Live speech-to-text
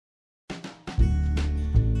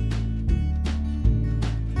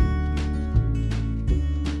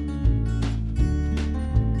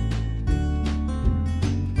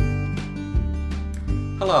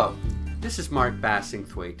Hello, this is Mark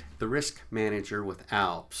Bassingthwaite, the Risk Manager with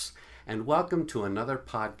ALPS, and welcome to another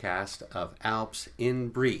podcast of ALPS in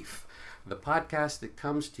Brief, the podcast that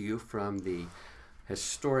comes to you from the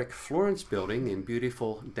historic Florence building in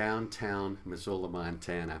beautiful downtown Missoula,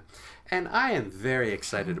 Montana. And I am very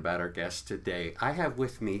excited about our guest today. I have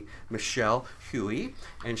with me Michelle Huie,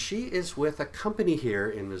 and she is with a company here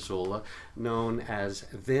in Missoula known as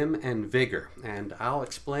VIM and VIGR. And I'll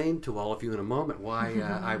explain to all of you in a moment why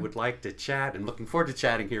I would like to chat, and looking forward to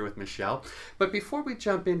chatting here with Michelle. But before we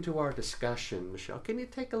jump into our discussion, Michelle, can we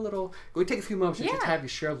take a few moments and just have you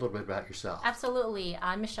share a little bit about yourself? Absolutely.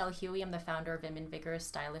 I'm Michelle Huie. I'm the founder of VIM VIGR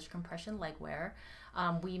Stylish Compression Legwear.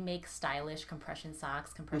 We make stylish compression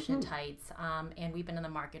socks, compression tights, and we've been in the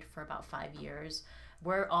market for about 5 years.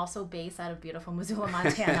 We're also based out of beautiful Missoula,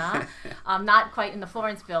 Montana. Not quite in the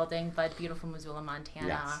Florence building, but beautiful Missoula, Montana.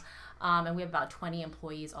 Yes. And we have about 20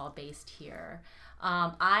 employees all based here.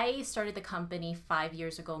 I started the company 5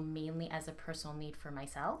 years ago mainly as a personal need for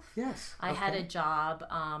myself. Yes. I had a job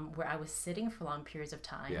where I was sitting for long periods of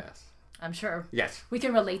time. Yes. I'm sure yes. we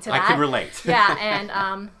can relate to that. I can relate. Yeah,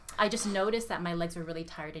 and I just noticed that my legs were really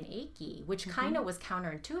tired and achy, which kind of was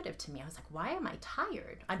counterintuitive to me. I was like, why am I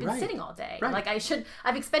tired? I've been sitting all day. Right. Like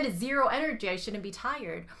I've expended zero energy. I shouldn't be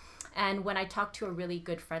tired. And when I talked to a really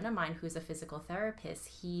good friend of mine who's a physical therapist,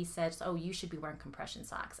 he said, oh, you should be wearing compression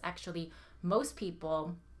socks. Actually, most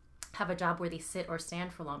people have a job where they sit or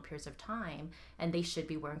stand for long periods of time, and they should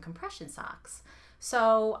be wearing compression socks.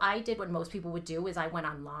 So I did what most people would do, is I went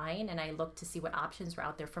online and I looked to see what options were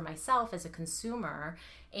out there for myself as a consumer.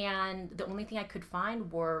 And the only thing I could find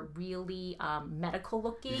were really medical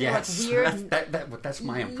looking, like weird. That's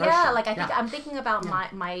my impression. Yeah, like I'm thinking about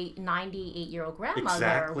my 98-year-old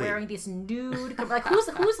grandmother wearing this nude, like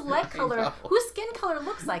whose leg color, whose skin color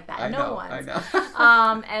looks like that? No one's.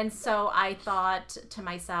 I know. And so I thought to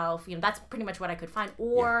myself, that's pretty much what I could find,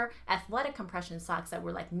 or athletic compression socks that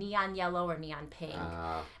were like neon yellow or neon pink.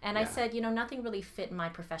 And I said, nothing really fit my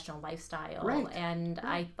professional lifestyle. Right. And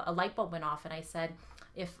a light bulb went off, and I said,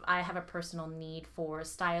 if I have a personal need for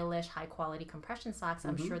stylish, high quality compression socks,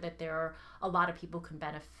 I'm sure that there are a lot of people who can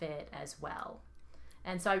benefit as well.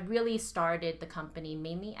 And so I really started the company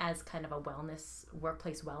mainly as kind of a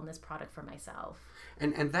workplace wellness product for myself.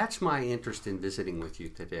 And that's my interest in visiting with you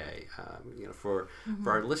today. For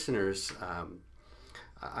our listeners,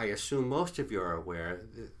 I assume most of you are aware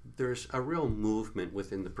there's a real movement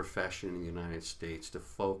within the profession in the United States to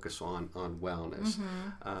focus on wellness.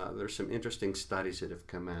 There's some interesting studies that have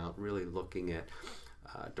come out really looking at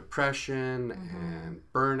depression and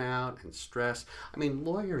burnout and stress. I mean,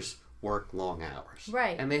 lawyers work long hours.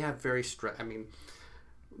 Right. And they have very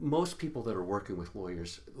most people that are working with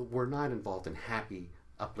lawyers were not involved in happy,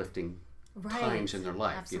 uplifting times in their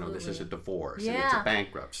life. Absolutely. This is a divorce, and it's a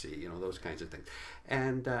bankruptcy, those kinds of things.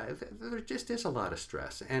 And there just is a lot of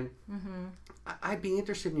stress. And I'd be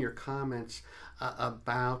interested in your comments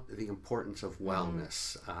about the importance of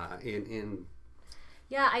wellness in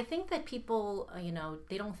Yeah, I think that people,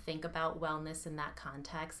 they don't think about wellness in that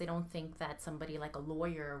context. They don't think that somebody like a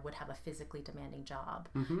lawyer would have a physically demanding job.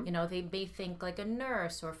 They may think like a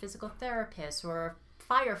nurse or a physical therapist or a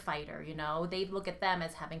firefighter, they look at them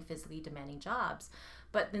as having physically demanding jobs.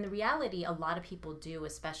 But in the reality, a lot of people do,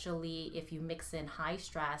 especially if you mix in high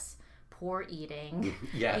stress, poor eating,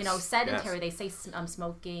 sedentary. They say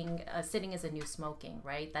smoking, sitting is a new smoking,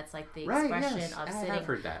 right? That's like the expression of sitting. I've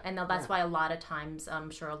heard that. And that's why a lot of times,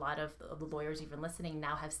 I'm sure a lot of the lawyers even listening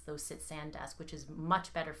now have those sit-stand desks, which is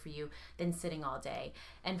much better for you than sitting all day.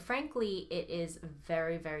 And frankly, it is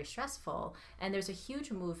very, very stressful. And there's a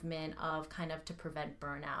huge movement of kind of to prevent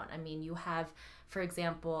burnout. I mean, you have, for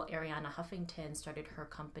example, Arianna Huffington started her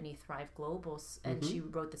company Thrive Global, and she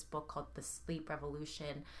wrote this book called The Sleep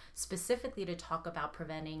Revolution, specifically to talk about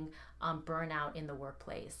preventing burnout in the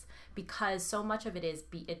workplace. Because so much of it is,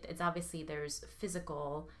 it's obviously there's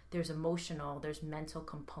physical, there's emotional, there's mental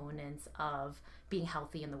components of being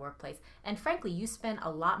healthy in the workplace. And frankly, you spend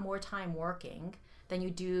a lot more time working than you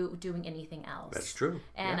do doing anything else. That's true.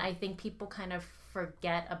 And I think people kind of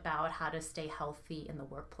forget about how to stay healthy in the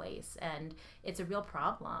workplace, and it's a real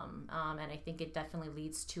problem. And I think it definitely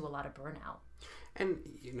leads to a lot of burnout. And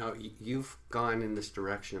you've gone in this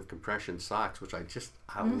direction of compression socks, which I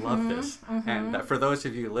love this. And for those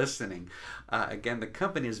of you listening, again, the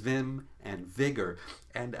company is VIM and VIGR,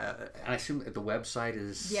 and I assume the website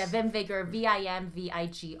is VIM VIGR,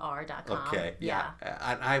 VIMVIGR.com. Okay,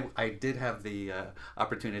 I did have the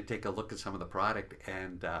opportunity to take a look at some of the product,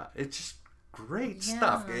 and it's just great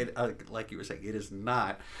stuff. It, like you were saying, it is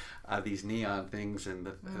not these neon things and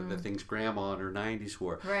the things grandma in her 90s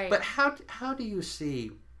wore. Right. But how do you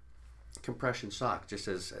see compression sock, just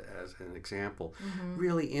as an example,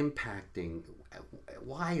 really impacting?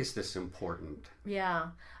 Why is this important? Yeah,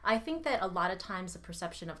 I think that a lot of times the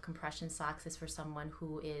perception of compression socks is for someone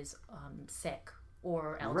who is sick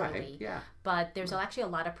or elderly. Right, yeah. But there's actually a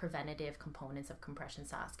lot of preventative components of compression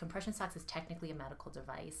socks. Compression socks is technically a medical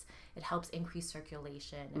device. It helps increase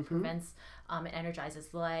circulation. It prevents, it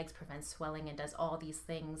energizes legs, prevents swelling, and does all these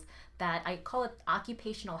things that I call it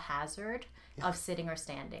occupational hazard of sitting or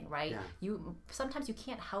standing, right? Yeah. Sometimes you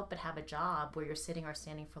can't help but have a job where you're sitting or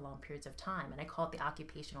standing for long periods of time, and I call it the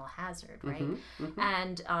occupational hazard, right?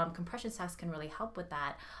 And compression socks can really help with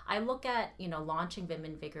that. I look at, launching VIM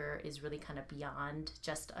and Vigor is really kind of beyond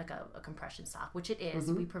just like a compression sock, which it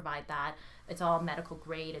is. We provide that. It's all medical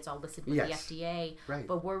grade. It's all listed with the FDA. Right.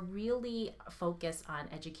 But we're really focused on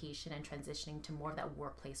education and transitioning to more of that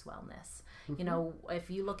workplace wellness. If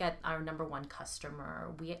you look at our number one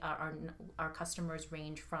customer, our customers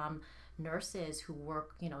range from nurses who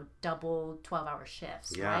work, double 12-hour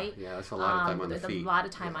shifts, right? Yeah, that's a lot of time on their feet. A lot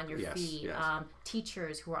of time on your feet. Yes.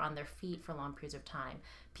 Teachers who are on their feet for long periods of time.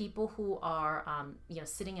 People who are,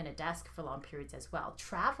 sitting in a desk for long periods as well.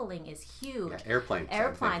 Traveling is huge. Yeah, airplane.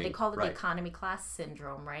 They call it the economy class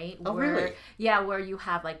syndrome, right? Oh, really? Yeah, where you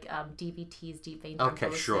have like DVTs, deep vein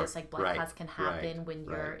thrombosis, like blood clots can happen when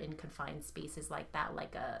you're in confined spaces like that,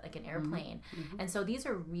 like an airplane. And so these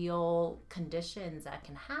are real conditions that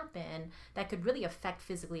can happen that could really affect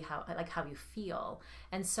physically how you feel.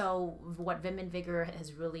 And so what VIM and Vigor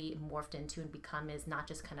has really morphed into and become is not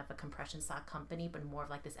just kind of a compression sock company, but more of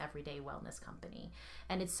like this everyday wellness company.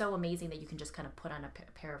 And it's so amazing that you can just kind of put on a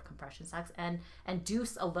pair of compression socks and do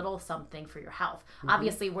a little something for your health.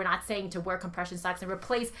 Obviously, we're not saying to wear compression socks and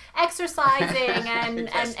replace exercising and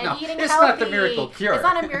eating healthy. It's not the miracle cure. It's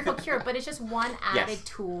not a miracle cure, but it's just one added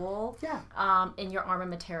tool in your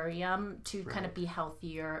armamentarium to kind of be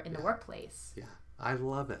healthier in the workplace. Yeah, I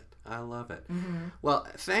love it. Well,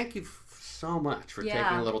 thank you so much for taking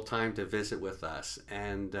a little time to visit with us.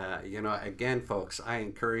 And again, folks, I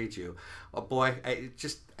encourage you. Oh boy, I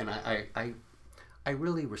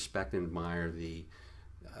really respect and admire the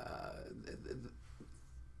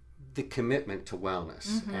commitment to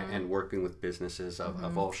wellness and working with businesses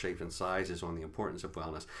of all shapes and sizes on the importance of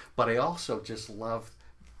wellness. But I also just love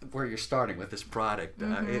where you're starting with this product.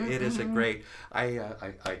 It is a great.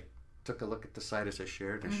 I took a look at the site as I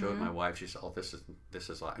shared and showed my wife. She said, "Oh, this is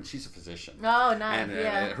a lot," and she's a physician. Oh, nice.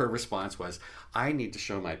 And her response was, "I need to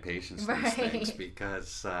show my patients these things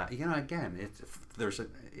because again,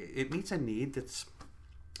 it meets a need it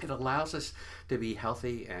allows us to be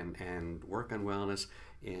healthy and work on wellness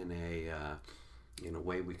in a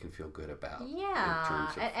way we can feel good about."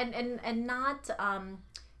 Yeah, and not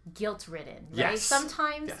guilt-ridden, right? Yes.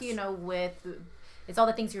 Sometimes, with it's all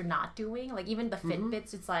the things you're not doing. Like even the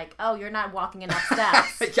Fitbits, it's like, oh, you're not walking enough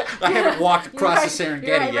steps. I haven't walked across the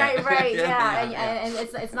Serengeti yet. Right, and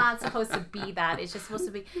it's not supposed to be that. It's just supposed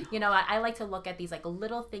to be, I like to look at these like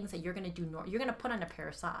little things that you're going to do. You're going to put on a pair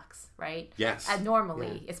of socks, right? Yes.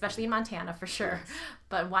 Normally, especially in Montana for sure. Yes.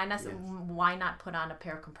 But why not put on a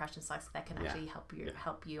pair of compression socks that can actually help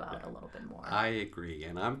you out a little bit more? I agree,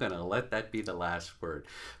 and I'm going to let that be the last word.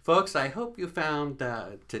 Folks, I hope you found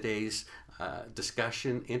today's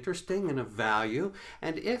discussion interesting and of value.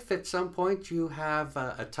 And if at some point you have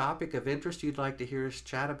a topic of interest you'd like to hear us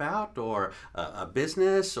chat about, or a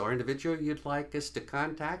business or individual you'd like us to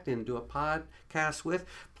contact and do a podcast with,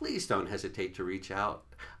 please don't hesitate to reach out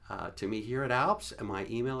to me here at ALPS. And my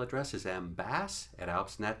email address is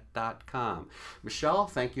mbass@alpsnet.com. Michelle,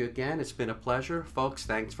 thank you again. It's been a pleasure. Folks,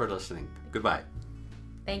 thanks for listening. Goodbye.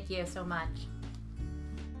 Thank you so much.